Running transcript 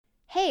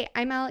Hey,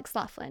 I'm Alex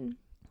Laughlin.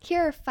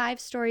 Here are 5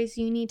 stories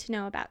you need to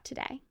know about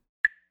today.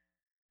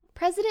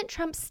 President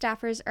Trump's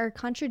staffers are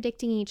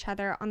contradicting each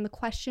other on the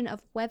question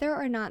of whether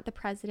or not the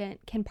president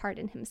can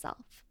pardon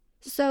himself.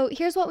 So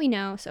here's what we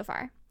know so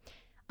far.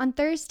 On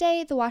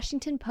Thursday, the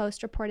Washington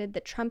Post reported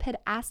that Trump had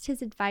asked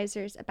his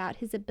advisors about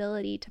his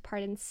ability to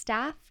pardon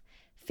staff,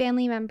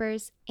 family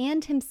members,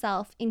 and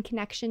himself in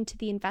connection to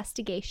the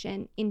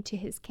investigation into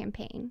his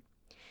campaign.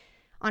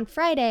 On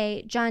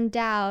Friday, John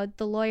Dowd,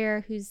 the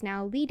lawyer who's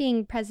now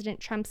leading President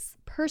Trump's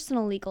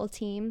personal legal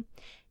team,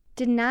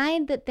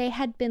 denied that they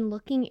had been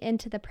looking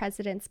into the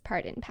president's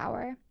pardon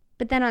power.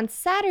 But then on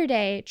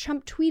Saturday,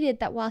 Trump tweeted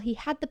that while he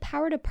had the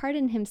power to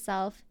pardon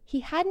himself, he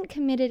hadn't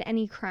committed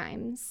any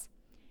crimes.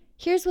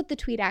 Here's what the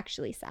tweet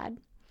actually said.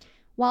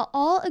 While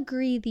all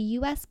agree the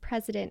U.S.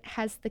 president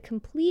has the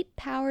complete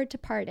power to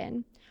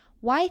pardon,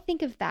 why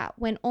think of that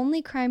when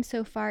only crime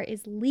so far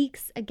is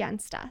leaks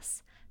against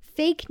us?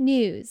 Fake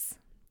news.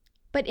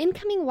 But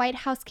incoming White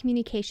House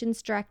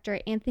Communications Director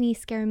Anthony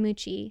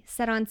Scaramucci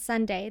said on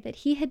Sunday that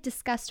he had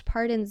discussed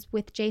pardons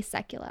with Jay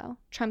Sekulow,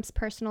 Trump's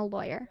personal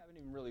lawyer. I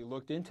haven't even really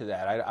looked into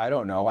that. I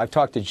don't know. I've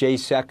talked to Jay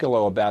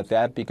Sekulow about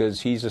that because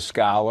he's a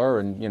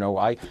scholar, and,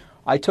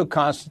 I took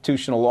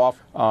constitutional law.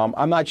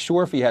 I'm not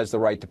sure if he has the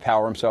right to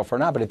power himself or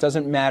not, but it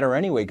doesn't matter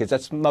anyway, because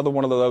that's another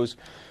one of those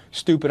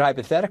stupid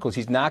hypotheticals.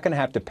 He's not going to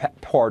have to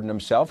pardon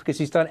himself because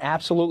he's done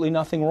absolutely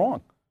nothing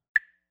wrong.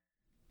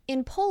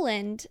 In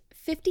Poland,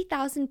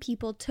 50,000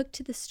 people took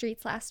to the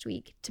streets last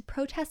week to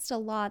protest a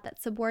law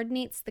that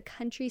subordinates the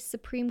country's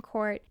Supreme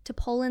Court to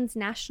Poland's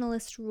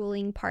nationalist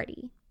ruling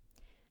party.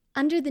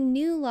 Under the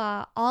new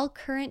law, all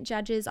current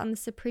judges on the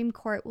Supreme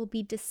Court will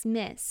be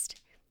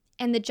dismissed,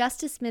 and the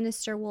Justice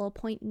Minister will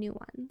appoint new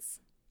ones.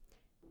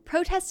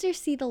 Protesters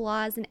see the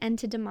law as an end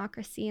to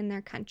democracy in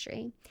their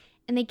country,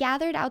 and they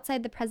gathered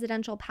outside the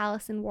presidential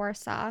palace in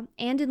Warsaw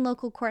and in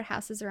local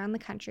courthouses around the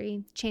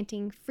country,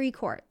 chanting "Free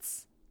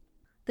courts."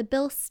 The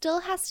bill still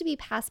has to be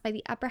passed by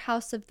the upper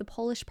house of the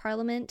Polish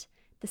parliament,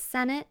 the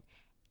Senate,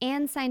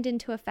 and signed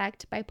into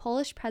effect by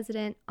Polish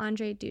President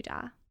Andrzej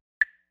Duda.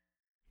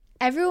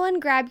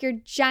 Everyone grab your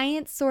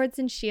giant swords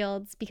and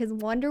shields because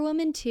Wonder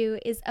Woman 2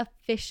 is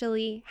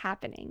officially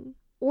happening.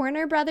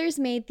 Warner Brothers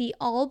made the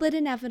all but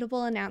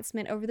inevitable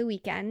announcement over the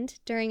weekend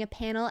during a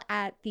panel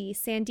at the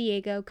San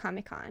Diego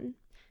Comic-Con.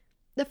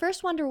 The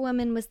first Wonder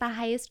Woman was the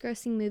highest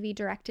grossing movie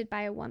directed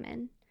by a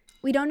woman.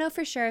 We don't know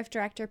for sure if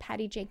director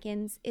Patty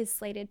Jenkins is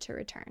slated to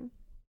return.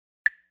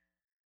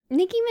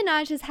 Nicki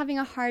Minaj is having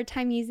a hard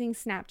time using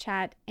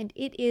Snapchat, and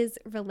it is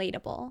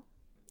relatable.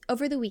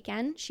 Over the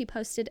weekend, she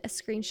posted a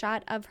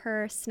screenshot of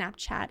her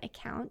Snapchat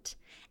account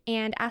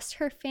and asked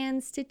her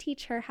fans to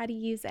teach her how to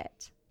use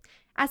it.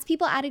 As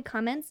people added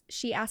comments,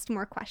 she asked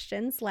more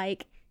questions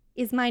like,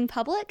 "Is mine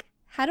public?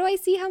 How do I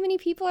see how many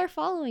people are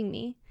following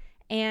me?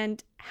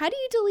 And how do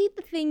you delete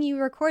the thing you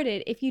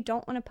recorded if you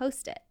don't want to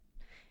post it?"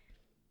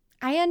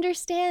 I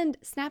understand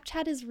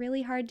Snapchat is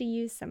really hard to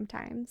use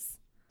sometimes.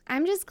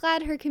 I'm just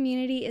glad her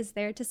community is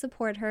there to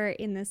support her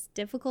in this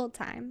difficult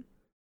time.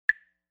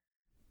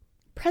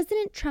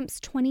 President Trump's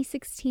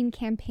 2016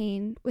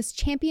 campaign was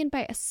championed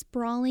by a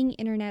sprawling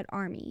internet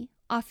army,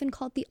 often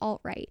called the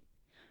alt-right,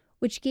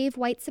 which gave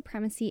white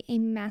supremacy a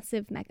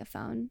massive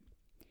megaphone.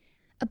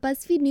 A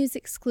BuzzFeed News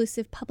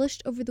exclusive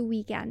published over the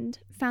weekend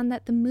found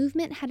that the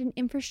movement had an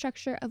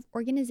infrastructure of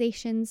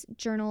organizations,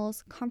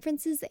 journals,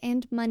 conferences,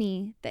 and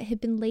money that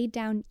had been laid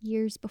down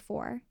years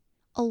before.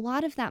 A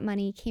lot of that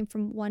money came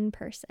from one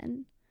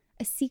person,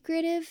 a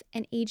secretive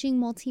and aging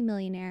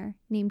multimillionaire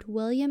named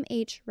William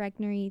H.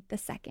 Regnery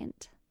II.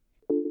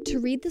 To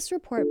read this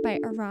report by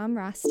Aram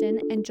Rostin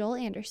and Joel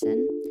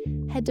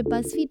Anderson, head to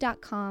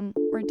BuzzFeed.com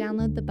or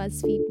download the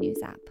BuzzFeed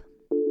News app.